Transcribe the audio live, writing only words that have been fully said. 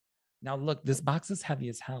Now look, this box is heavy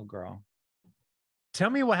as hell, girl. Tell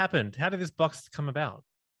me what happened. How did this box come about?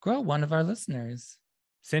 Girl, one of our listeners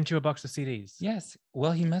sent you a box of CDs. Yes.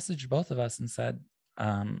 Well, he messaged both of us and said,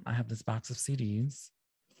 I have this box of CDs.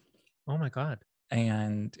 Oh my God.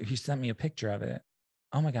 And he sent me a picture of it.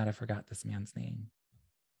 Oh my God, I forgot this man's name.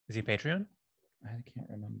 Is he Patreon? I can't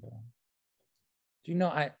remember. Do you know,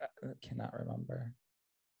 I cannot remember.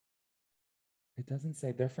 It doesn't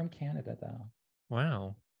say. They're from Canada, though.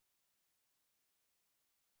 Wow.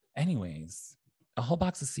 Anyways, a whole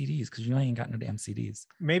box of CDs, because you know I ain't got no damn CDs.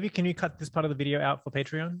 Maybe can you cut this part of the video out for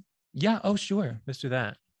Patreon? Yeah. Oh, sure. Let's do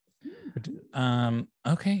that.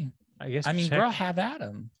 Okay. I guess. I mean, girl, have at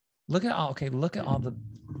them. Look at all. Okay, look at all the.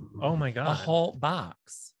 Oh my God. A whole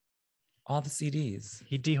box. All the CDs.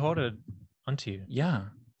 He dehoarded onto you. Yeah.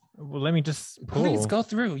 Well, let me just pull. Please go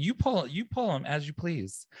through. You pull them as you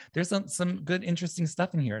please. There's some good, interesting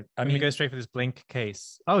stuff in here. I mean, go straight for this blank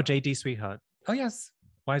case. Oh, JD Sweetheart. Oh, yes.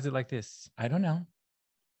 Why is it like this? I don't know.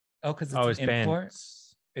 Oh, because it's an import. Bent.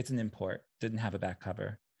 It's an import. Didn't have a back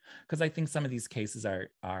cover. Because I think some of these cases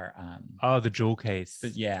are the jewel case.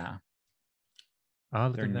 Yeah. Oh,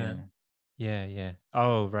 look at that. Yeah.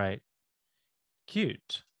 Oh, right.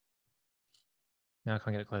 Cute. Now I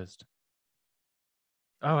can't get it closed.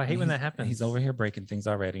 Oh, I hate when that happens. He's over here breaking things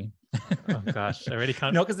already. Oh gosh, I already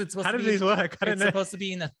can't. No, because it's supposed to be. How do these work? I don't know. It's supposed to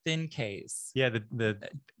be in a thin case. Yeah, the.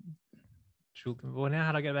 Well, now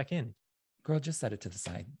how do I get it back in? Girl, just set it to the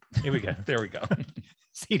side. Here we go. There we go.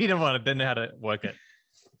 See, you didn't know how to work it.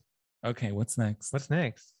 Okay, what's next? What's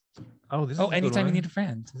next? Oh, this is Anytime you need a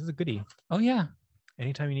friend. This is a goodie. Oh yeah.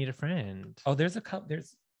 Anytime you need a friend. Oh, there's a cup.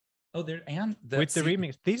 There's. Oh, there and with the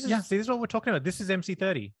remix. See, this is what we're talking about. This is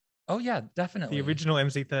MC30. Oh yeah, definitely. The original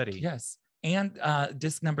MC30. Yes. And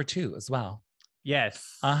disc number 2 as well.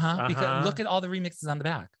 Yes. Because look at all the remixes on the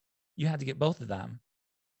back. You had to get both of them.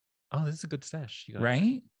 Oh, this is a good stash. You got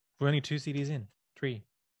right? We're only 2 CDs in. 3.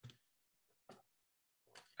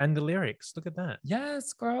 And the lyrics. Look at that.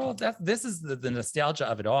 Yes, girl. This is the nostalgia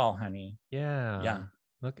of it all, honey. Yeah. Yeah.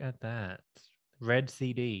 Look at that. Red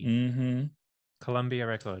CD. Mm-hmm. Columbia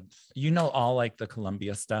Records. You know, all like the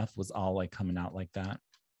Columbia stuff was all like coming out like that.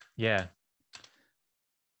 Yeah.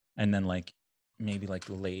 And then like maybe like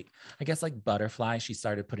late, I guess like Butterfly, she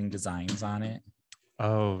started putting designs on it.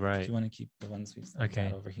 Oh, right. Do you want to keep the ones we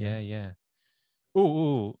sent over here? Yeah.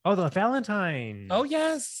 Ooh. Oh, the Valentine. Oh,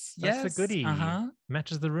 yes. That's a goodie.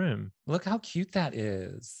 Matches the room. Look how cute that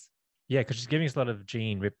is. Yeah, because she's giving us a lot of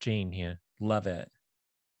ripped jean here. Love it.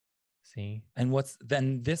 See? And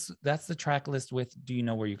that's the track list with Do You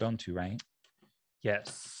Know Where You're Going To, right?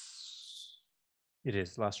 Yes. It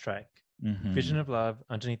is. Last track. Mm-hmm. Vision of Love,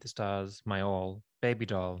 Underneath the Stars, My All, Baby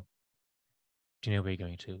Doll. Do you know where you're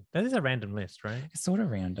going to? That is a random list, right? It's sort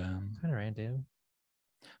of random. Kind of random.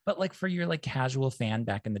 But like for your like casual fan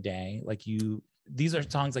back in the day, like these are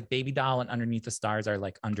songs like Baby Doll and Underneath the Stars are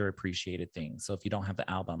like underappreciated things. So if you don't have the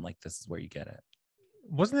album, like this is where you get it.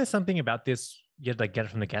 Wasn't there something about this? You had to like get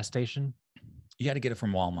it from the gas station? You had to get it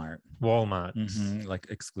from Walmart. Mm-hmm, like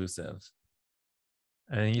exclusive.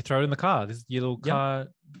 And you throw it in the car. This is your little car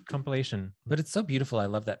compilation. But it's so beautiful. I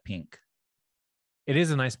love that pink. It is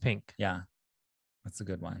a nice pink. Yeah. That's a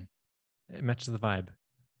good one. It matches the vibe.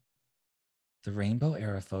 The rainbow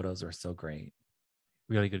era photos are so great.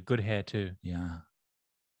 Really good. Good hair too. Yeah.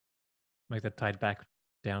 Like that tied back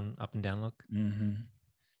down, up and down look. Mm-hmm.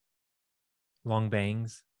 Long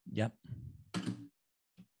bangs. Yep.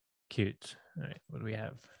 Cute. All right. What do we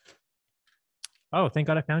have? Oh, thank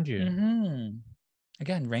God I found you. Mm-hmm.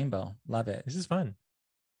 Again, rainbow. Love it. This is fun.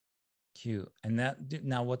 Cute. And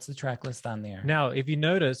now what's the track list on there? Now, if you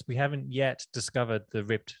notice, we haven't yet discovered the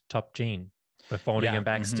ripped top jean. We're folding them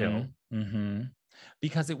back still. Mm-hmm.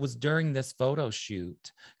 Because it was during this photo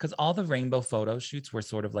shoot, because all the rainbow photo shoots were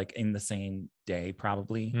sort of like in the same day,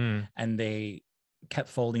 probably. And they kept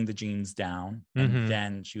folding the jeans down. And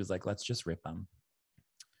then she was like, let's just rip them.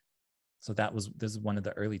 So this is one of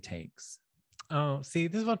the early takes. Oh, see,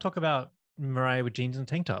 this is what I talk about Mariah with jeans and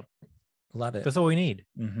tank top. Love it. That's all we need.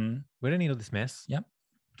 Mm-hmm. We don't need all this mess. Yep.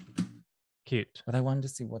 Cute. But I wanted to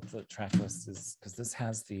see what the track list is, because this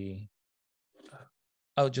has it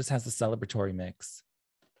just has the celebratory mix.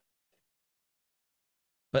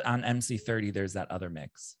 But on MC30, there's that other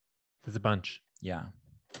mix. There's a bunch. Yeah.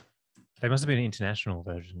 They must have been international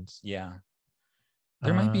versions. Yeah.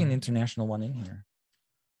 There might be an international one in here.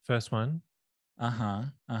 First one.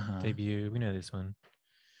 Debut. We know this one.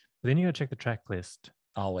 But then you gotta check the track list.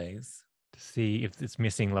 Always. To see if it's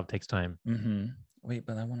missing Love Takes Time. Mm-hmm. Wait,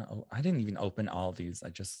 but I didn't even open all these. I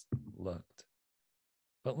just looked.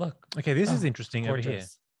 But look. Okay, this is interesting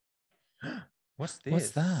gorgeous. over here. What's this?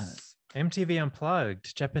 What's that? MTV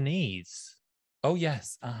Unplugged, Japanese. Oh,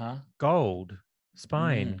 yes. Gold.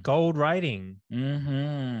 Spine. Gold writing.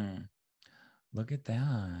 Mm-hmm. Look at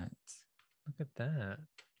that. Look at that.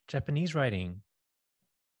 Japanese writing.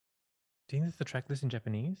 Do you think that's the track list in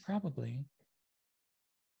Japanese? Probably.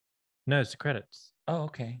 No, it's the credits. Oh,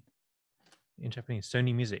 okay. In Japanese.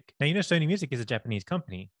 Sony Music. Now, you know Sony Music is a Japanese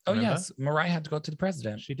company. Oh, yes. Mariah had to go to the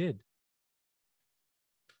president. She did.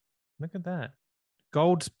 Look at that.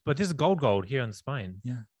 Gold, but this is gold here on the spine.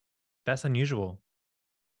 Yeah. That's unusual.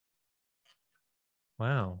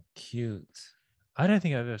 Wow. Cute. I don't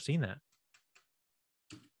think I've ever seen that.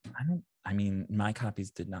 I mean, my copies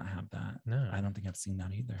did not have that. No. I don't think I've seen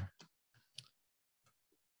that either.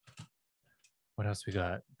 What else we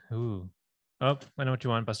got? Ooh. Oh, I know what you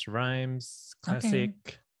want. Busta Rhymes. Classic.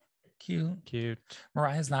 Okay. Cute. Cute.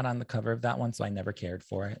 Mariah's not on the cover of that one, so I never cared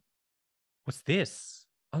for it. What's this?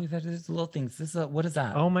 Oh, that is little things. This is what is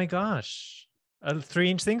that? Oh my gosh. A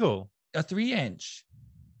 3-inch single. A 3-inch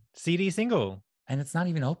CD single. And it's not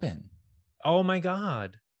even open. Oh my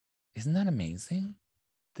God. Isn't that amazing?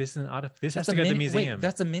 This is an art. This has to go to the museum. Wait,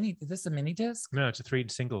 that's a mini. Is this a mini disc? No, it's a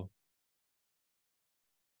 3-inch single.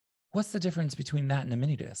 What's the difference between that and a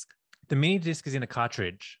mini disc? The mini disc is in a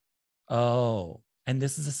cartridge. Oh, and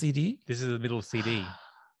this is a CD? This is a middle CD.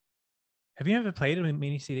 Have you ever played a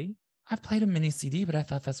mini CD? I've played a mini CD, but I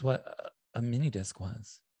thought that's what a mini disc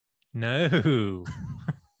was. No,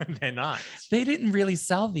 they're not. They didn't really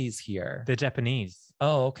sell these here. They're Japanese.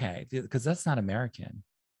 Oh, okay. Because that's not American.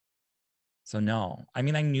 So no. I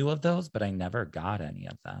mean, I knew of those, but I never got any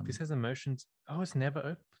of them. This has emotions. Oh, it's never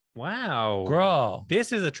open. Wow. Girl.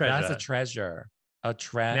 This is a treasure. That's a treasure. A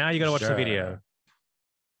treasure. Now you got to watch the video.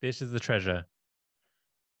 This is the treasure.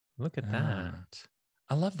 Look at that.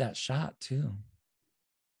 I love that shot too.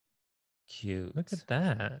 Cute. Look at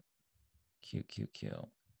that. Cute, cute, cute.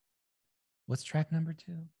 What's track number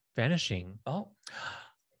 2? Vanishing. Oh.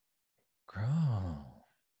 Girl.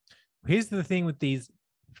 Here's the thing with these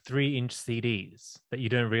 3-inch CDs that you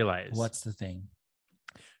don't realize. What's the thing?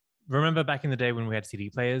 Remember back in the day when we had CD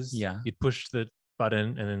players? Yeah. You'd push the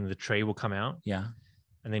button and then the tray will come out. Yeah.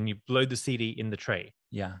 And then you load the CD in the tray.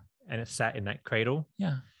 Yeah. And it sat in that cradle.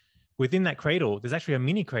 Yeah. Within that cradle, there's actually a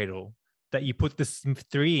mini cradle that you put this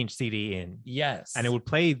 3-inch CD in. Yes. And it will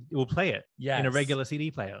play it yes. in a regular CD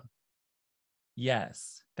player.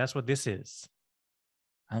 Yes. That's what this is.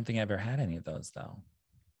 I don't think I ever had any of those though.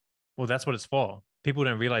 Well, that's what it's for. People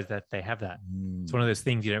don't realize that they have that. It's one of those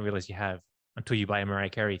things you don't realize you have until you buy a Mariah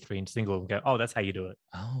Carey 3-inch single and go, oh, that's how you do it.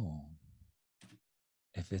 Oh.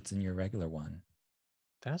 If it's in your regular one.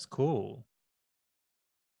 That's cool.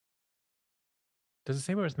 Does it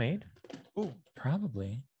say where it's made? Oh,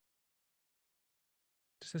 probably.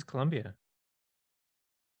 This says Colombia.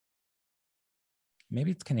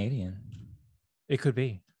 Maybe it's Canadian. It could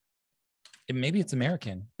be. Maybe it's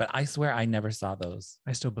American, but I swear I never saw those.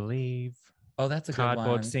 I Still Believe. Oh, that's a Cardboard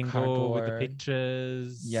good one. single with the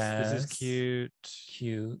pictures. Yes. This is cute.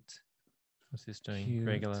 Cute. What's this doing? Cute.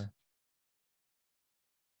 Regular.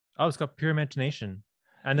 Oh, it's got Pure Imagination.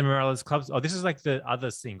 And the Morales Clubs. Oh, this is like the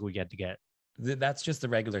other single you had to get. That's just the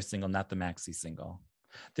regular single, not the maxi single.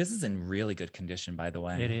 This is in really good condition, by the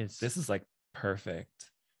way. It is. This is like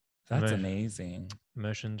perfect. That's amazing.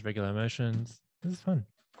 Emotions, regular emotions. This is fun.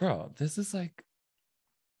 Girl, this is like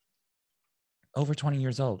over 20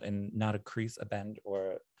 years old and not a crease, a bend,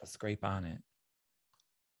 or a scrape on it.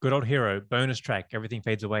 Good Old Hero, bonus track, Everything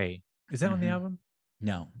Fades Away. Is that on the album?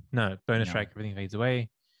 No. No, bonus track, Everything Fades Away.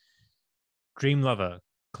 Dream Lover,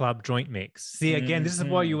 Club Joint Mix. See, again, this is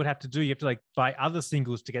what you would have to do. You have to like buy other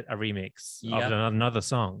singles to get a remix of another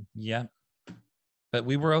song. Yeah. But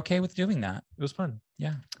we were okay with doing that. It was fun.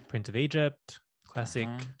 Yeah. Prince of Egypt, classic.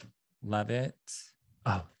 Love it.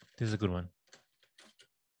 Oh, this is a good one.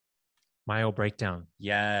 My Old Breakdown.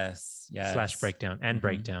 Yes. Yes. Slash Breakdown and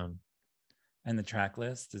Breakdown. And the track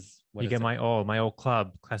list is what you get My Old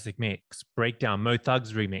Club, classic mix, Breakdown, Mo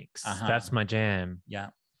Thugs remix. That's my jam. Yeah.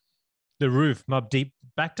 The Roof, Mob Deep,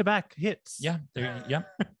 back-to-back hits. Yeah. Yep.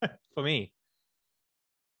 For me.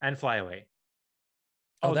 And Fly Away.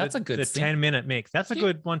 Oh, that's a good. The 10-minute mix. That's a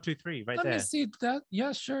good 1, 2, 3 right there. Let me see that.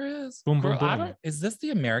 Yeah, sure is. Boom, boom, boom. Is this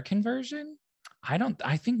the American version?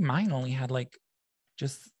 I think mine only had like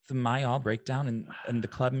just the My All Breakdown and the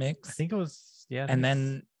club mix. I think it was, yeah. And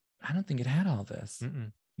then I don't think it had all this.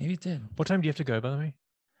 Maybe it did. What time do you have to go, by the way?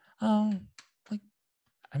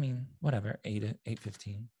 Whatever.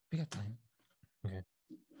 8:15. We got time. Okay.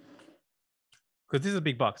 Because this is a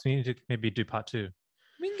big box. We need to maybe do part 2.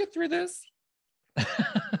 We can get through this.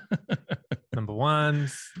 Number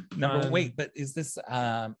ones. Wait, but is this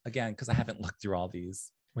again, because I haven't looked through all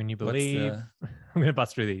these. When You Believe. I'm gonna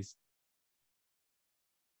bust through these.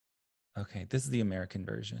 Okay, this is the American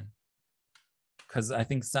version. Because I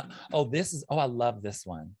think some. Oh, this is. Oh, I love this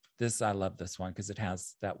one. I love this one because it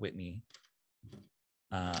has that Whitney.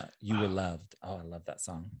 You Were Loved. Oh, I love that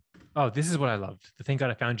song. Oh, this is what I loved. The Thank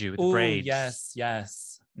God I Found You with the braids.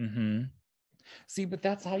 Yes. Mm-hmm. See, but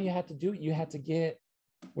that's how you had to do it. You had to get.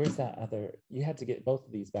 Where's that other? You had to get both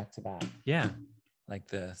of these back to back. Yeah. Like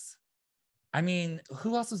this. I mean,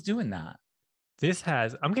 who else is doing that?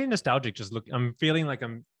 I'm getting nostalgic. I'm feeling like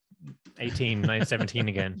I'm 18, 17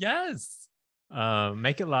 again. Yes.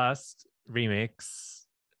 Make It Last remix.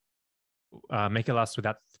 Make It Last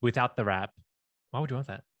without the rap. Why would you want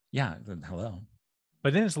that? Yeah. Hello.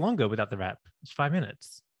 But then it's longer without the rap. It's 5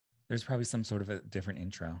 minutes. There's probably some sort of a different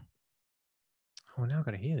intro. Oh, now I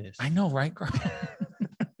gotta hear this. I know, right, girl?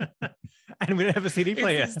 And we don't have a CD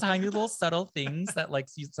player. It's these tiny little subtle things that like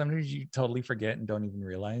sometimes you totally forget and don't even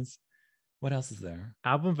realize. What else is there?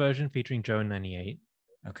 Album version featuring Joe in 98.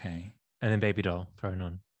 Okay. And then Baby Doll thrown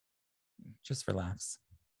on. Just for laughs.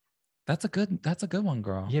 That's a good one,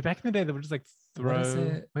 girl. Yeah, back in the day they would just like throw. What does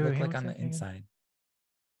it look like on the inside?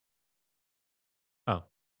 Oh.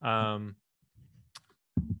 I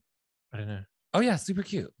don't know. Oh yeah, super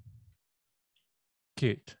cute.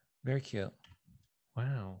 Cute. Very cute.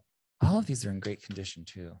 Wow. All of these are in great condition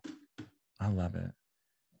too. I love it.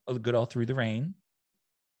 Oh, good old Through the Rain.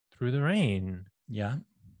 Through the Rain. Yeah.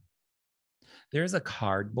 There's a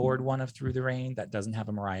cardboard one of Through the Rain that doesn't have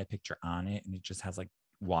a Mariah picture on it, and it just has like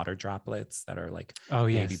water droplets that are like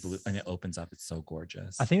baby blue, and it opens up. It's so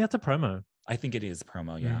gorgeous. I think that's a promo. I think it is a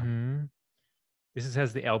promo. Yeah. Mm-hmm. This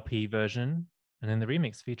has the LP version, and then the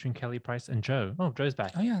remix featuring Kelly Price and Joe. Oh, Joe's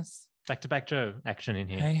back. Oh yes. Back to back Joe action in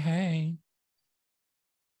here. Hey.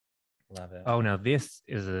 Love it. Oh, now this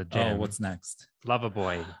is a gem. Oh, what's next?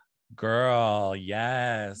 Loverboy. Girl,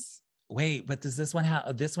 yes. Wait, but does this one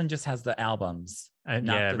have? This one just has the albums,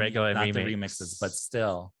 not regular not remix. the remixes, but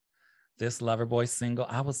still, this Loverboy single.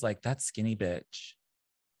 I was like, that skinny bitch.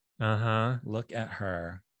 Look at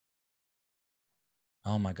her.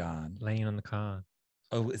 Oh my God. Laying on the car.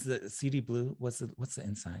 Oh, is the CD blue? What's the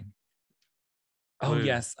inside? Blue. Oh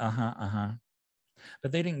yes.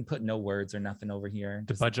 But they didn't put no words or nothing over here.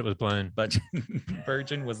 The budget was blown. Budget.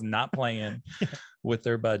 Virgin was not playing with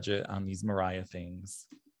their budget on these Mariah things.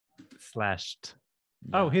 Slashed.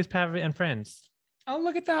 Yeah. Oh, here's Pavitt and Friends. Oh,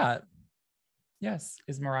 look at that. Yes.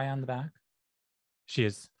 Is Mariah on the back? She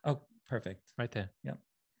is. Oh, perfect. Right there. Yep.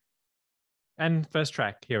 And first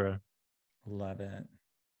track, Hero. Love it.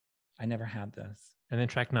 I never had this. And then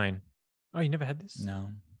track 9. Oh, you never had this? No.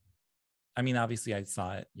 I mean, obviously I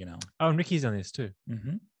saw it, Oh, and Ricky's on this too.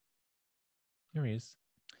 Mm-hmm. Here he is.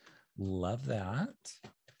 Love that.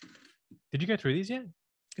 Did you go through these yet?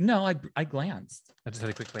 No, I glanced. I just had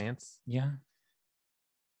a quick glance. Yeah.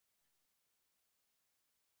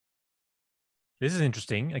 This is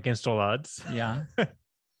interesting. Against all odds. Yeah.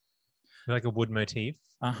 Like a wood motif.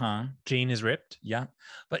 Jean is ripped. Yeah.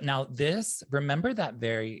 But now remember that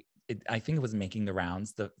I think it was making the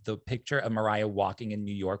rounds, the picture of Mariah walking in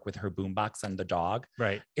New York with her boombox and the dog.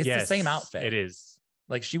 Right. It's the same outfit. It is.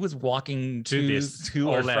 Like she was walking to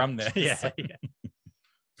or left. from this. Yeah.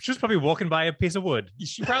 She was probably walking by a piece of wood.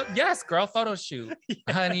 She probably, yes, girl, photo shoot.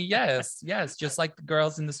 Honey, yes. Just like the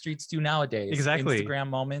girls in the streets do nowadays. Exactly. Instagram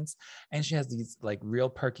moments. And she has these like real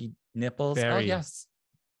perky nipples. Oh, yes.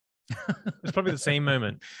 It's probably the same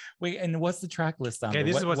moment. Wait, and what's the track list on? Okay,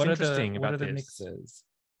 this is what's interesting about what are the this. mixes?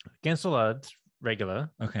 Against all odds, regular.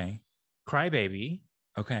 Okay. Crybaby.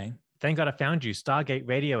 Okay. Thank God I Found You. Stargate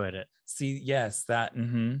Radio Edit. See, yes, that.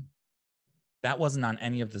 That wasn't on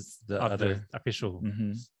any of the other official.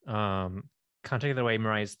 Mm-hmm. Can't Take It Away,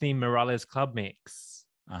 Mariah's theme, Morales Club Mix.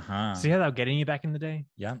 See how they were getting you back in the day?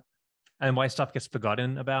 Yeah. And why stuff gets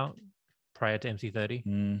forgotten about prior to MC30.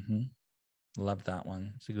 Mm-hmm. Love that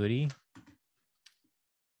one. It's a goodie.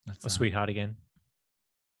 That's Sweetheart again.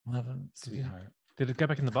 Love it. Sweetheart. Did it go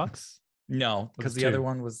back in the box? No, because the other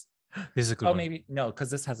one was. This is a good one. Oh, maybe. No,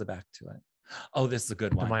 because this has a back to it. Oh, this is a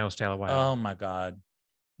good one. The Miles Taylor Wild. Oh, my God.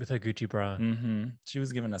 With her Gucci bra. Mm-hmm. She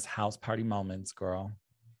was giving us house party moments, girl.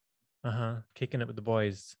 Kicking it with the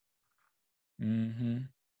boys. Mm-hmm.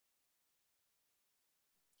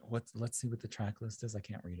 Let's see what the track list is. I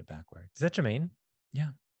can't read it backwards. Is that Jermaine? Yeah.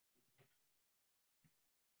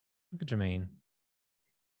 Look at Jermaine.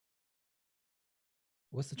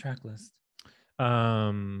 What's the track list?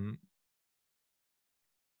 My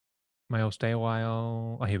Old Stay a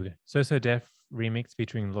While. Oh, here we go. So Def remix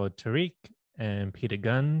featuring Lord Tariq and Peter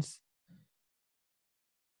Guns.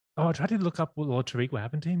 Oh, I tried to look up Lord Tariq. What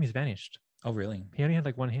happened to him? He's vanished. Oh, really? He only had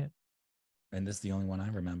like one hit. And this is the only one I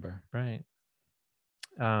remember. Right.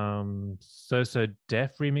 So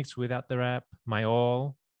Def remix without the rap. My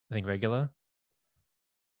All, I think regular.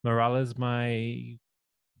 Morales My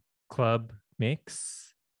Club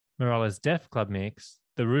mix. Morales Def Club mix.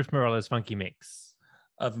 The Roof Morales Funky mix.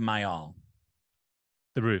 Of My All.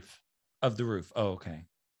 The Roof. Of the Roof. Oh, okay.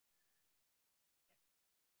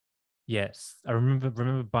 Yes. I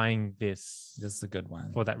remember buying this. This is a good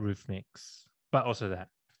one. For that Roof mix. But also that.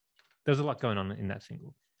 There's a lot going on in that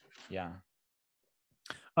single. Yeah.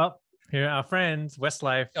 Oh, here are our friends,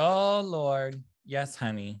 Westlife. Oh, Lord. Yes,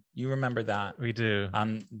 honey. You remember that. We do.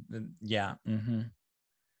 Yeah. Mm-hmm.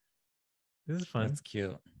 This is fun. That's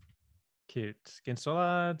cute. Cute. Against All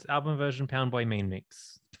Odds, album version, Pound Boy main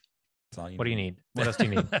mix. That's all you What do you need? What else do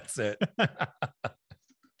you need? That's it.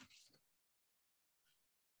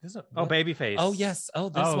 Babyface. Oh, yes. Oh,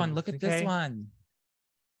 this one. Look at this one.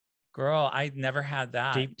 Girl, I never had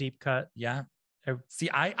that. Deep cut. Yeah. See,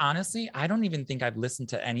 I honestly don't even think I've listened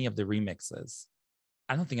to any of the remixes.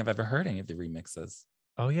 I don't think I've ever heard any of the remixes.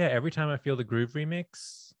 Oh, yeah. Every time I feel the Groove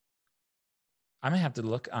remix. I might have to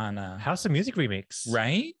look on House of Music remix.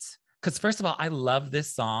 Right? Because first of all, I love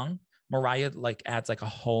this song. Mariah adds a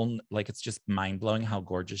whole, it's just mind-blowing how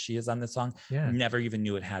gorgeous she is on this song. Yeah. Never even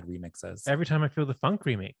knew it had remixes. Every time I feel the funk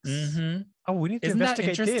remix. Mm-hmm. Oh, we need to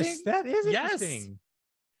investigate this. That is interesting. Yes.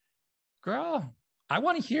 Girl, I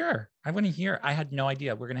want to hear. I had no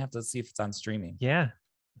idea. We're going to have to see if it's on streaming. Yeah.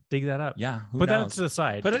 Dig that up. Yeah. Put that to the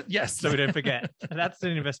side. Yes. So we don't forget. That's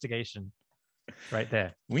an investigation right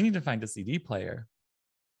there. We need to find a CD player.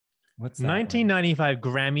 What's that 1995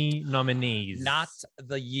 Grammy nominees. Not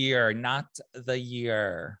the year. Can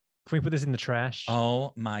we put this in the trash?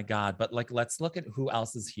 Oh my God. But let's look at who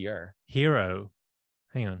else is here. Hero.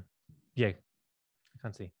 Hang on. Yeah. I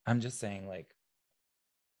can't see. I'm just saying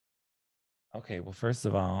okay, well, first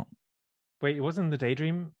of all. Wait, it wasn't the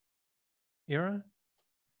Daydream era?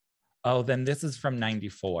 Oh, then this is from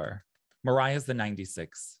 94. Mariah's the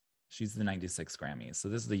 96. She's the 96 Grammys. So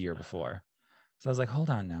this is the year before. So I was like, hold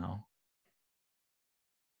on now.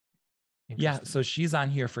 Yeah, so she's on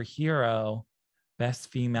here for Hero, Best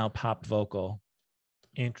Female Pop Vocal.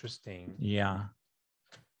 Interesting. Yeah.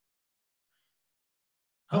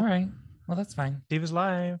 All right. Well, that's fine. Divas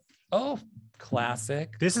Live. Oh,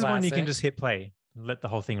 classic. This is one you can just hit play. Let the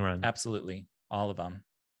whole thing run. Absolutely. All of them.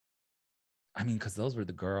 I mean, because those were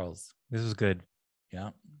the girls. This was good.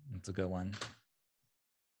 Yeah, it's a good one.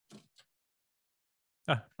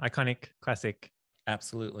 Iconic, classic.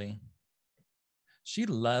 Absolutely. She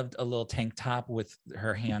loved a little tank top with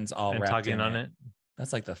her hands all wrapped tugging in on it.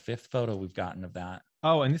 That's the 5th photo we've gotten of that.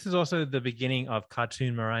 Oh, and this is also the beginning of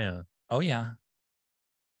cartoon Mariah. Oh, yeah.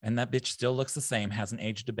 And that bitch still looks the same, hasn't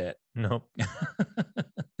aged a bit. Nope.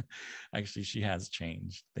 Actually, she has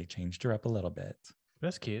changed. They changed her up a little bit.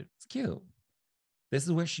 That's cute. It's cute. This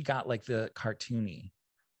is where she got the cartoony,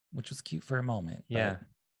 which was cute for a moment. Yeah.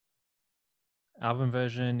 Album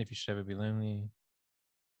version, If You Should Ever Be Lonely.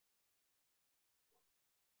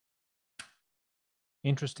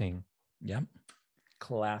 Interesting. Yep.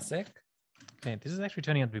 Classic. Man, this is actually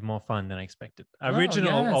turning out to be more fun than I expected.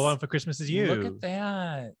 Original, yes. All I Want for Christmas Is You. Look at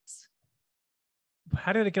that.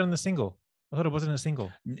 How did it get on the single? I thought it wasn't a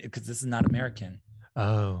single. Because this is not American.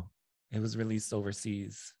 Oh. It was released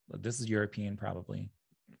overseas. This is European, probably.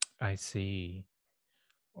 I see.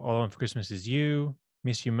 All I Want for Christmas Is You.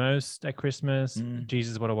 Miss You Most at Christmas.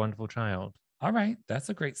 Jesus, What a Wonderful Child. All right. That's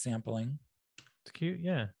a great sampling. It's cute.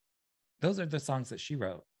 Yeah. Those are the songs that she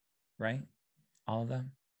wrote, right? All of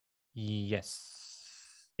them?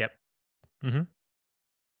 Yes. Yep. Mm-hmm.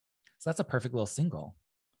 So that's a perfect little single.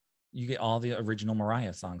 You get all the original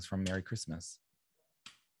Mariah songs from Merry Christmas.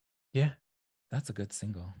 Yeah. That's a good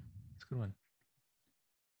single. It's a good one.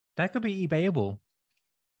 That could be eBayable.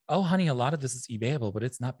 Oh, honey, a lot of this is eBayable, but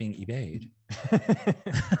it's not being eBayed.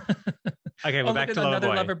 Okay, we're back to another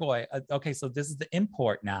Lover Boy. Okay, so this is the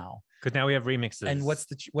import now. Because now we have remixes. And what's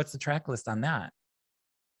the track list on that?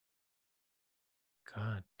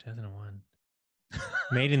 God, 2001.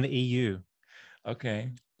 Made in the EU. Okay.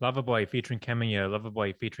 Loverboy featuring Cameo.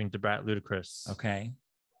 Loverboy featuring Debrat Ludacris. Okay.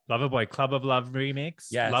 Loverboy Club of Love remix.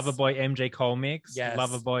 Yes. Loverboy MJ Cole mix. Yes.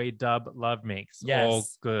 Loverboy Dub Love mix. Yes. All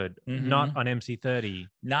good. Mm-hmm. Not on MC30.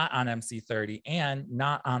 Not on MC30 and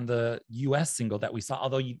not on the US single that we saw.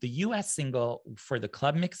 Although the US single for the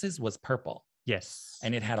club mixes was purple. Yes.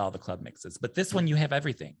 And it had all the club mixes. But this one, you have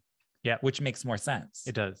everything. Yeah. Which makes more sense.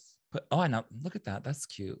 It does. But, I know. Look at that. That's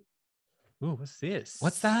cute. Ooh, what's this?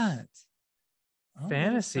 What's that?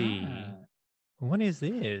 Fantasy. What is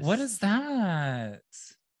this? What is that?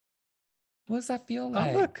 What does that feel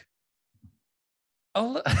like? Oh, look. Oh,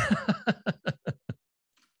 look.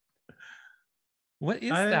 What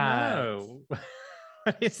is I don't that? know.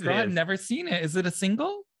 What is Girl, I've this? never seen it. Is it a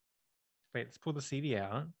single? Wait, let's pull the CD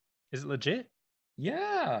out. Is it legit?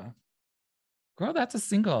 Yeah. Girl, that's a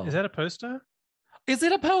single. Is that a poster? Is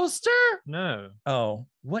it a poster? No. Oh,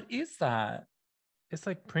 what is that? It's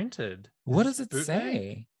like printed. What Is does it bootleg?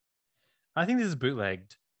 say? I think this is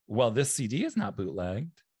bootlegged. Well, this CD is not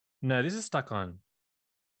bootlegged. No, this is stuck on.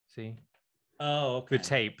 See? Oh, okay. With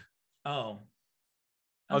tape. Oh.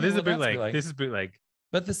 Oh, this is a well, that's bootleg. bootleg. This is bootleg.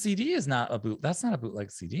 But the CD is not a boot. That's not a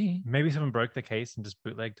bootleg CD. Maybe someone broke the case and just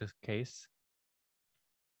bootlegged the case.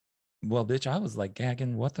 Well, bitch, I was like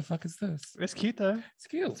gagging. What the fuck is this? It's cute though. It's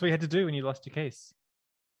cute. That's what you had to do when you lost your case.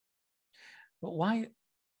 But why?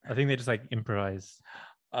 I think they just like improvise.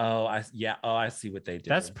 Oh, I see what they did.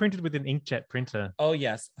 That's printed with an inkjet printer. Oh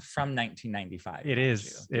yes, from 1995. It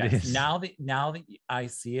is. It is. Now that I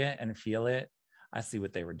see it and feel it, I see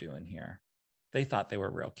what they were doing here. They thought they were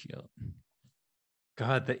real cute.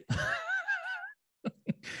 God,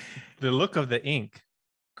 the look of the ink.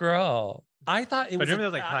 Girl, I thought it was. Remember,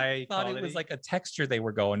 like high I thought quality? it was like a texture they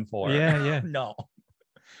were going for. Yeah, yeah. No,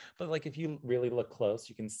 but like if you really look close,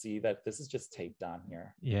 you can see that this is just taped on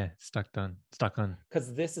here. Yeah, stuck on.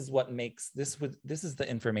 Because this is what makes this is the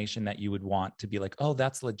information that you would want to be like, oh,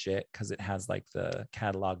 that's legit because it has like the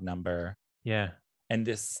catalog number. Yeah. And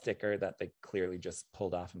this sticker that they clearly just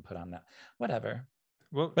pulled off and put on that. Whatever.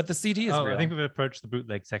 Well, but the CD is real. I think we've approached the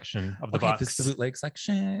bootleg section of the box. This is the bootleg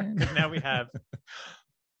section. Now we have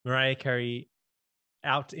Mariah Carey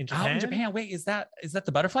out in Japan. Out in Japan. Wait, is that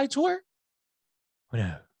the Butterfly Tour?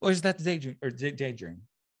 No. Or is that the Daydream?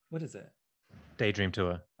 What is it? Daydream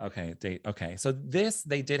Tour. Okay. Okay. So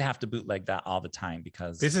they did have to bootleg that all the time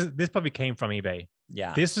because this probably came from eBay.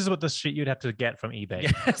 Yeah. This is what the shit you'd have to get from eBay.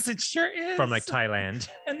 Yes, it sure is. From like Thailand.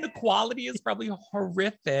 And the quality is probably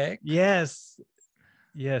horrific. Yes.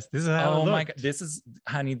 This is how. Oh my God. This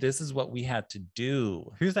is what we had to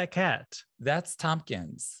do. Who's that cat? That's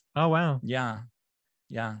Tompkins. Oh wow. Yeah.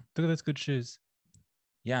 Look at those good shoes.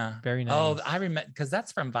 Yeah. Very nice. Oh, I remember because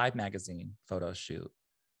that's from Vibe magazine photo shoot.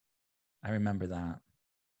 I remember that.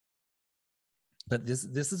 But this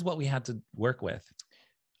is what we had to work with.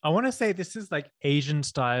 I want to say this is like Asian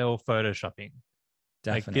style photoshopping.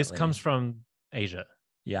 Definitely. Like this comes from Asia.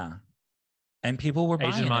 Yeah. And people were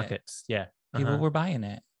buying Asian markets. It. Yeah. People were buying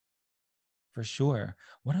it. For sure.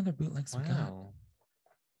 What other bootlegs we got?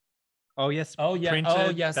 Oh, yes. Oh, yeah. Printed. Oh,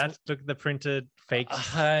 yes. That's the printed fake.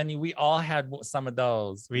 Honey, we all had some of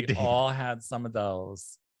those. We did. all had some of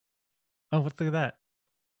those. Oh, look at that.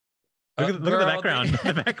 Look at the background.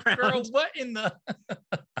 The background. Girl, what in the...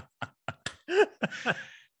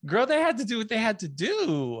 Girl, they had to do what they had to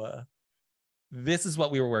do. This is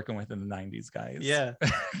what we were working with in the 90s, guys. Yeah.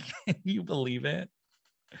 Can you believe it?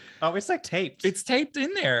 Oh, it's like taped. It's taped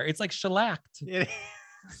in there. It's like shellacked. It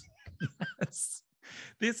Yes.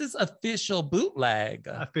 This is official bootleg.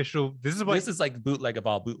 Official. This is like bootleg of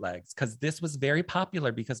all bootlegs because this was very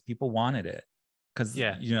popular because people wanted it. Because,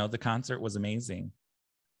 the concert was amazing.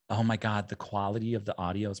 Oh my God. The quality of the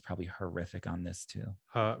audio is probably horrific on this too.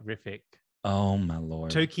 Horrific. Oh my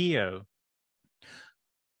Lord. Tokyo.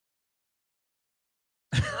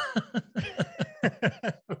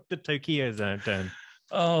 The Tokyo zone.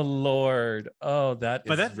 Oh Lord. Oh,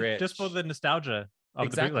 that's rich. Just for the nostalgia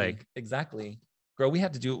of the bootleg. Exactly. Girl, we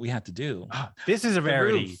had to do what we had to do. This is a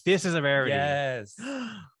rarity. This is a rarity. Yes.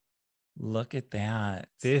 Look at that.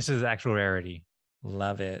 This is actual rarity.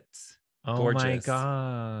 Love it. Oh Gorgeous. my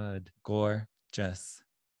God. Gorgeous.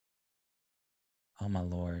 Oh my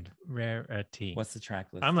Lord. Rarity. What's the track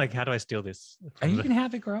list? I'm like, how do I steal this? You can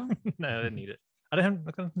have it, girl. No, I don't need it. I don't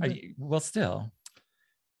have. Well, still.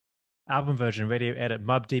 Album version, radio edit,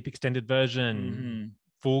 Mobb Deep extended version,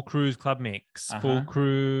 full cruise club mix, full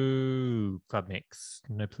crew club mix,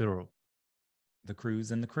 no plural. The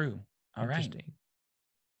cruise and the crew. All right.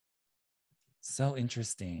 So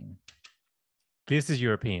interesting. This is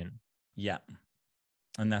European. Yeah.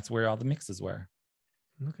 And that's where all the mixes were.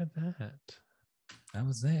 Look at that. That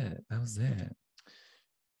was it.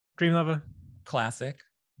 Dream Lover. Classic.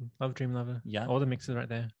 Love Dream Lover. Yeah. All the mixes right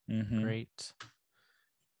there. Great.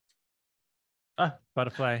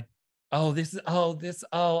 Butterfly. I love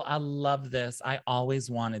this. I always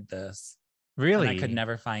wanted this. Really? And I could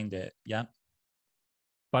never find it. Yep.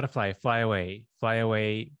 Butterfly, Fly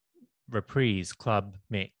Away, Reprise, Club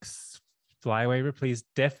Mix. Fly Away, Reprise,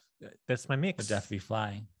 that's my mix. The Death Be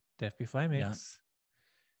Fly. Death Be Fly mix. Yeah.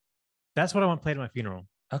 That's what I want played at my funeral.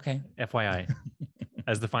 Okay. FYI.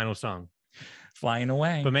 As the final song. Flying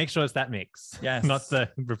Away. But make sure it's that mix. Yes. Not the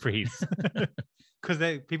reprise.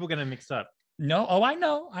 Because people are going to mix up. No. Oh, I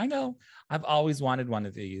know. I've always wanted one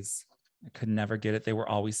of these. I could never get it. They were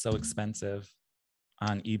always so expensive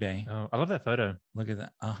on eBay. Oh, I love that photo. Look at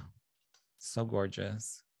that. Oh, so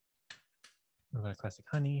gorgeous. What about classic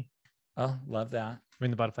honey? Oh, love that. We're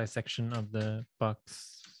in the butterfly section of the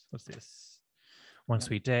box. What's this? One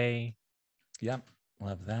Sweet Day. Yep.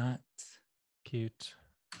 Love that. Cute.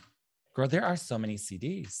 Girl, there are so many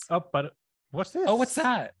CDs. Oh, but what's this? Oh, what's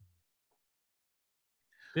that?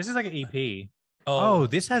 This is like an EP. Oh,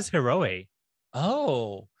 this has Heroe.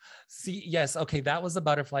 Oh, see, yes. Okay, that was a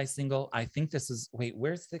butterfly single. I think this is, wait,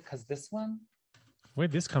 where's the, because this one?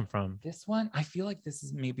 Where'd this come from? This one? I feel like this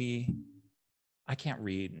is maybe, I can't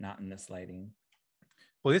read, not in this lighting.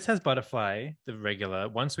 Well, this has Butterfly, the regular,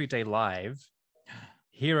 One Sweet Day Live,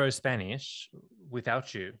 Hero Spanish,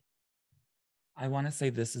 Without You. I want to say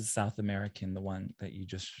this is South American, the one that you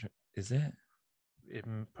just, is it? It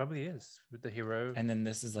probably is with the Hero. And then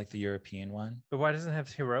this is like the European one. But why doesn't it have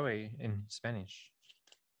Heroe in Spanish?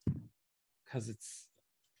 Because it's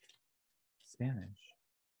Spanish.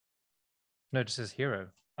 No, it just says Hero.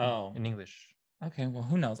 Oh. In English. Okay, well,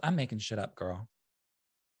 who knows? I'm making shit up, girl.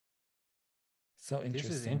 So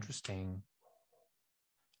interesting. This is interesting.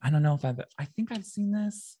 I don't know if I think I've seen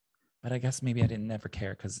this, but I guess maybe I didn't never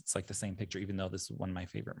care because it's like the same picture, even though this is one of my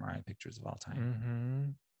favorite Mariah pictures of all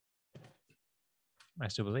time. I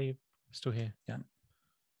still believe. Still here. Yeah.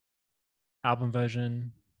 Album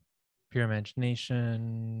version, Pure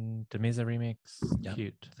Imagination, Demiza remix. Yep.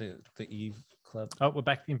 Cute. The Eve Club. Oh, we're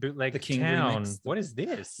back in bootleg The King town. remix. What is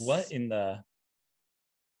this? What in the?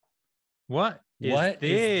 What is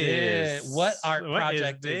this? What art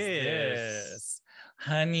project is this?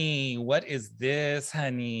 Honey, what is this,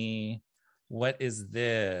 honey? What is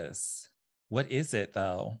this? What is it,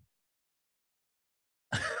 though?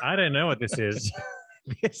 I don't know what this is.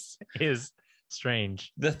 This is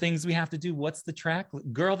strange. The things we have to do. What's the track?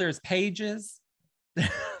 Girl, there's pages.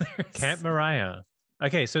 Camp Mariah.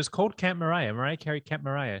 Okay, so it's called Camp Mariah. Mariah Carey Camp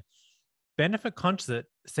Mariah. Benefit concert,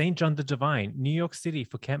 St. John the Divine, New York City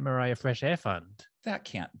for Camp Mariah Fresh Air Fund. That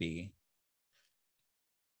can't be.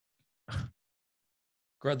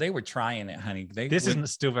 Girl, they were trying it, honey. This isn't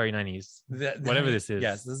still very 90s. Whatever this is.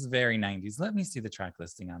 Yes, this is very 90s. Let me see the track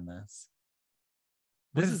listing on this.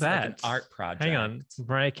 What is that? Like an art project. Hang on.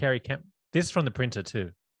 Mariah Carey Camp. This is from the printer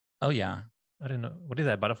too. Oh, yeah. I don't know. What is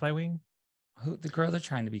that? Butterfly wing? Who the girl? They're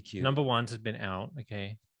trying to be cute. Number ones has been out.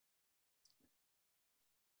 Okay.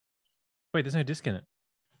 Wait, there's no disc in it.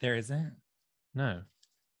 There isn't? No.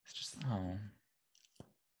 It's just. Oh.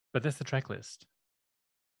 But that's the track list.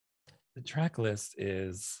 The track list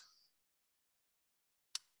is.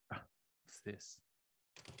 What's this?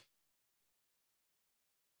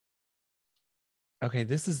 Okay,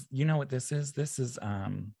 this is, you know what this is? This is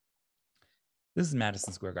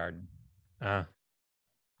Madison Square Garden.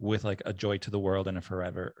 With like a Joy to the World and a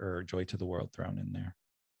Forever or Joy to the World thrown in there.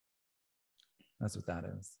 That's what that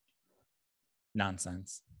is.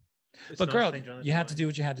 Nonsense. But girl, you had to do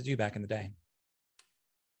what you had to do back in the day.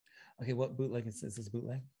 Okay, what bootleg is this? Is this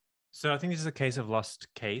bootleg? So I think this is a case of lost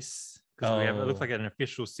case. Because we have, it looks like an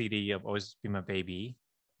official CD of Always Be My Baby.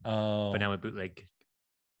 Oh. But now we're bootleg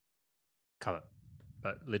color.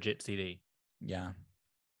 But legit CD. Yeah.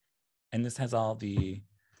 And this has all the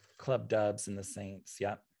club dubs and the Saints.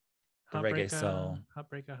 Yep. The reggae soul.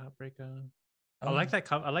 Heartbreaker. Oh. I like that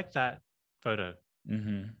cover. I like that photo.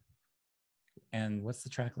 Mm-hmm. And what's the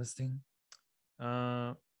track listing?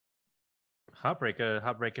 Heartbreaker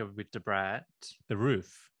with Debrat, The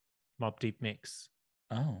Roof, Mobb Deep mix.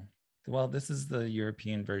 Oh. Well, this is the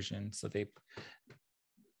European version. So they,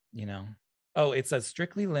 you know. Oh, it's a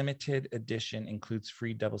strictly limited edition, includes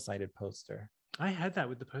free double-sided poster. I had that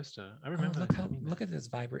with the poster. I remember. Oh, look at this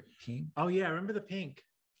vibrant pink. Oh yeah, I remember the pink.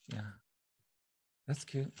 Yeah, that's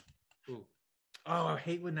cute. Ooh. Oh, I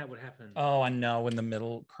hate when that would happen. Oh, I know, when the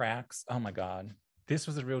middle cracks. Oh my God. This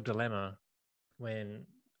was a real dilemma when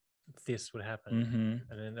this would happen,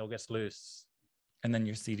 and then it all gets loose. And then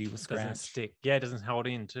your CD was scratched. Doesn't stick. Yeah, it doesn't hold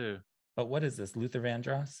in too. But what is this? Luther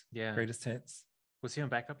Vandross? Yeah. Greatest hits? Was he on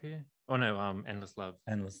backup here? Oh no, Endless Love.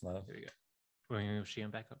 Endless Love. Here we go. Was she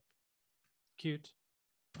on backup? Cute.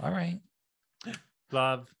 All right.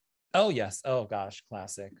 Love. Oh yes. Oh gosh,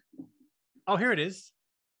 classic. Oh, here it is.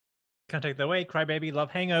 Can't take that away. Cry Baby,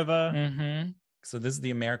 Love Hangover. So this is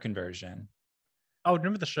the American version. Oh,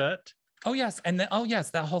 remember the shirt? Oh yes, and then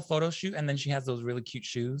that whole photo shoot, and then she has those really cute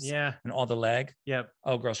shoes. Yeah, and all the leg. Yep.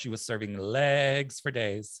 Oh girl, she was serving legs for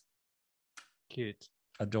days. Cute.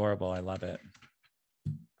 Adorable. I love it.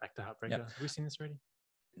 Back to Heartbreaker. Yep. Have we seen this already?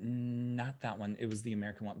 Not that one. It was the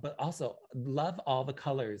American one. But also love all the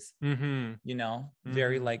colors. Mm-hmm. You know,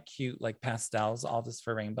 very like cute, like pastels. All this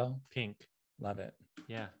for rainbow. Pink. Love it.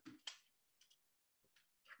 Yeah.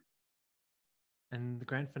 And the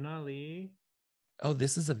grand finale. Oh,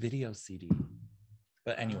 this is a video CD.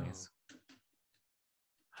 But anyways,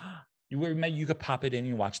 you could pop it in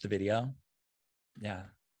and watch the video. Yeah.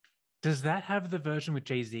 Does that have the version with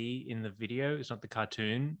Jay-Z in the video? It's not the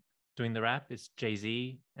cartoon doing the rap. It's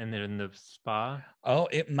Jay-Z and they're in the spa. Oh,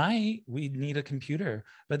 it might. We need a computer.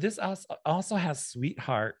 But this also has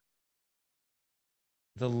Sweetheart,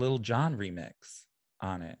 the Lil Jon remix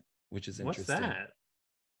on it, which is interesting. What's that?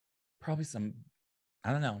 Probably some,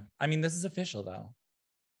 I don't know. I mean, this is official though.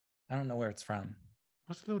 I don't know where it's from.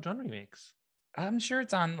 What's the Lil Jon remix? I'm sure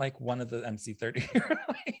it's on like one of the MC30.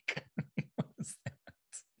 Like, what is that?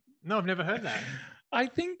 No, I've never heard that. I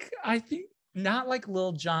think not like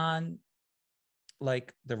Lil Jon,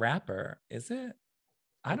 like the rapper, is it?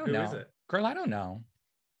 I don't know. Who is it? Girl, I don't know.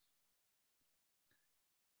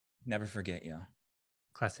 Never Forget You.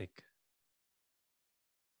 Classic.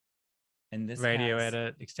 And this radio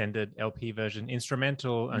edit, extended LP version,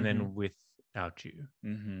 instrumental, and then without you.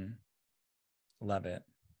 Love it.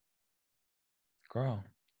 Girl.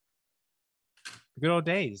 The good old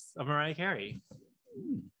days of Mariah Carey.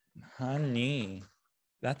 Honey,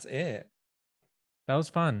 that's it. That was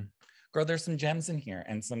fun. Girl, there's some gems in here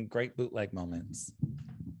and some great bootleg moments.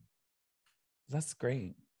 That's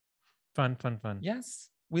great. Fun. Yes.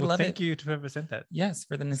 We love it. Thank you to whoever sent that. Yes,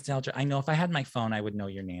 for the nostalgia. I know if I had my phone, I would know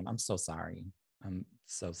your name. I'm so sorry. I'm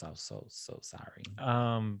so sorry.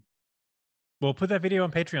 We'll put that video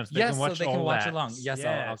on Patreon so they can watch, so they can watch along. Yes,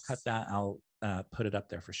 yes. I'll cut that. I'll put it up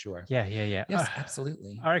there for sure. Yeah. Yes,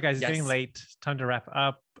 absolutely. All right, guys, it's getting late. Time to wrap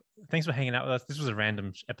up. Thanks for hanging out with us. This was a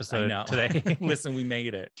random episode today. Listen, we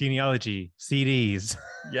made it. Genealogy, CDs.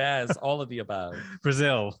 Yes, all of the above.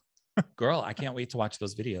 Brazil. Girl, I can't wait to watch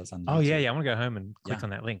those videos on YouTube. Oh, yeah. I want to go home and click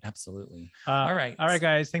on that link. Absolutely. All right,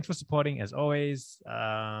 guys. Thanks for supporting as always.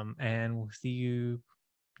 And we'll see you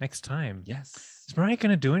next time. Yes. Is Mariah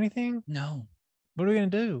going to do anything? No. What are we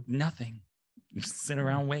going to do? Nothing. Just sit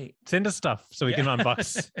around, wait. Send us stuff so we can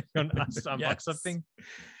unbox. Unbox something.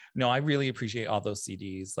 No, I really appreciate all those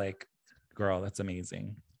CDs. Like, girl, that's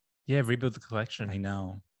amazing. Yeah, rebuild the collection. I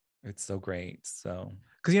know. It's so great. So,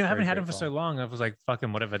 because I haven't had them for so long. I was like,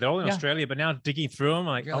 fucking whatever. They're all in Australia, but now digging through them,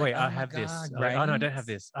 I'm like, wait, I have this. Right? Like, oh no, I don't have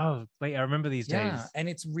this. Oh wait, I remember these days. And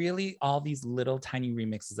it's really all these little tiny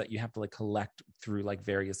remixes that you have to like collect through like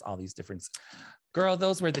all these different. Girl,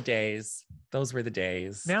 those were the days. Those were the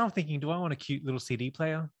days. Now I'm thinking, do I want a cute little CD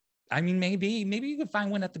player? I mean, maybe you could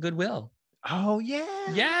find one at the Goodwill. Oh yeah.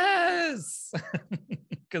 Yes.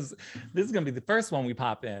 Because this is gonna be the first one we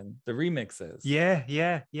pop in, the remixes.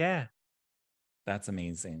 Yeah. That's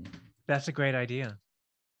amazing. That's a great idea.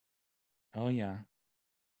 Oh yeah.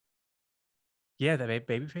 Yeah, that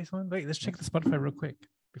Babyface one. Wait, let's check the Spotify real quick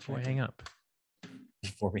before we hang up.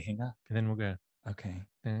 Before we hang up. And then we'll go. Okay.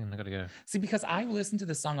 And I gotta go. See, because I listen to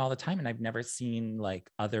this song all the time and I've never seen like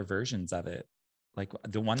other versions of it. Like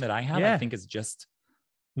the one that I have, I think is just.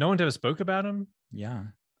 No one ever spoke about him. Yeah.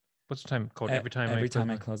 What's the time called? Every time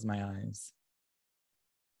I close my eyes.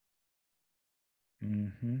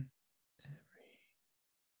 Mm-hmm.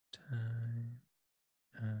 Time.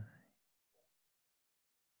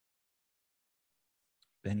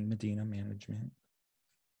 Benny Medina Management.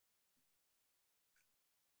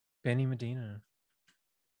 Benny Medina.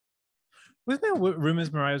 Wasn't there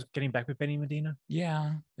rumors Mariah was getting back with Benny Medina?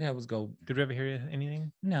 Yeah, it was gold. Did we ever hear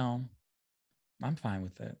anything? No, I'm fine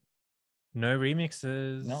with it. No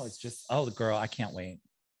remixes. No, it's just, oh, the girl, I can't wait.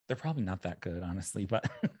 They're probably not that good, honestly, but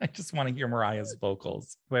I just want to hear Mariah's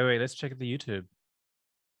vocals. Wait, let's check the YouTube.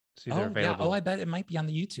 See if they're available. Yeah. Oh, I bet it might be on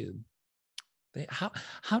the YouTube.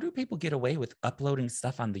 How do people get away with uploading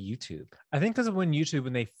stuff on the YouTube? I think because of when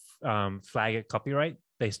they flag it copyright,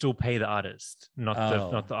 they still pay the artist, not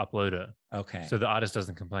the uploader. Okay. So the artist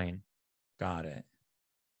doesn't complain. Got it.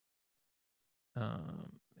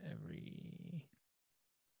 Every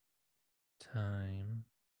time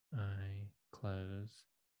I close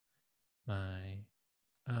my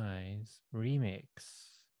eyes, remix.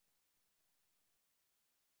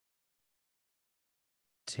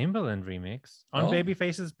 Timbaland remix on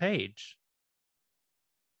Babyface's page.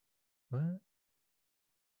 What?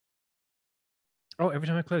 Oh, every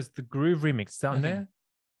time I close the Groove remix. Is that on there?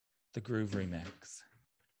 The Groove remix.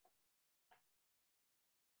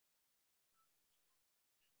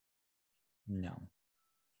 No.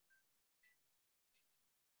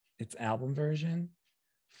 It's album version,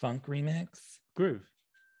 funk remix, Groove.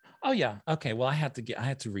 Oh yeah. Okay. Well, I had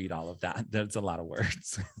to read all of that. That's a lot of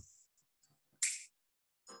words.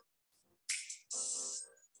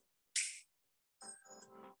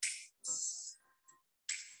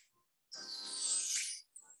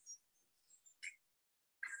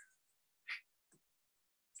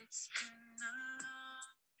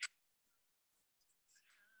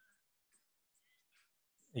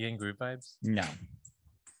 You getting groove vibes? No.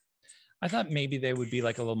 I thought maybe they would be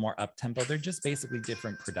like a little more up tempo. They're just basically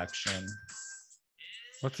different production.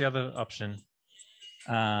 What's the other option?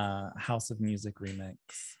 House of Music remix.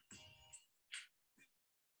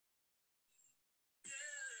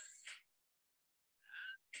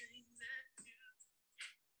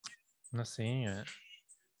 I'm not seeing it.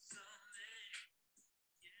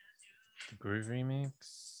 The Groove remix.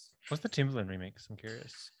 What's the Timbaland remix? I'm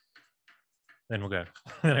curious. Then we'll go.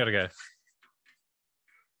 Then I gotta go.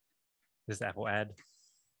 This is the Apple ad.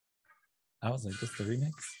 I was like, this the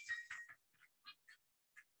remix?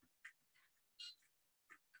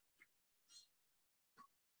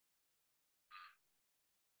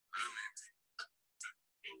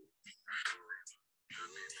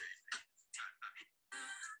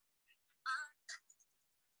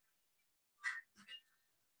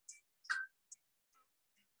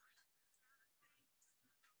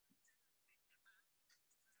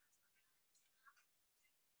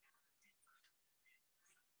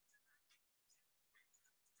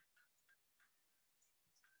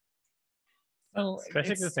 So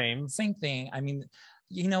Basically the same. Same thing. I mean,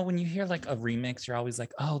 you know, when you hear like a remix, you're always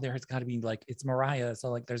like, oh, there's got to be like, it's Mariah. So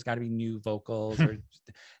like, there's got to be new vocals or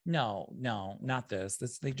no, not this.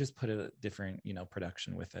 They just put a different, you know,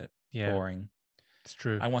 production with it. Yeah. Boring. It's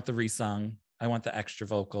true. I want the resung. I want the extra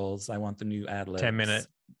vocals. I want the new ad libs. 10-minute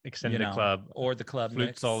extended club. Or the club flute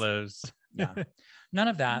mix. solos. Yeah. None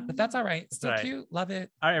of that, but that's all right. Still right. cute. Love it.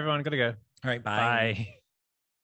 All right, everyone, gotta go. All right. Bye. Bye.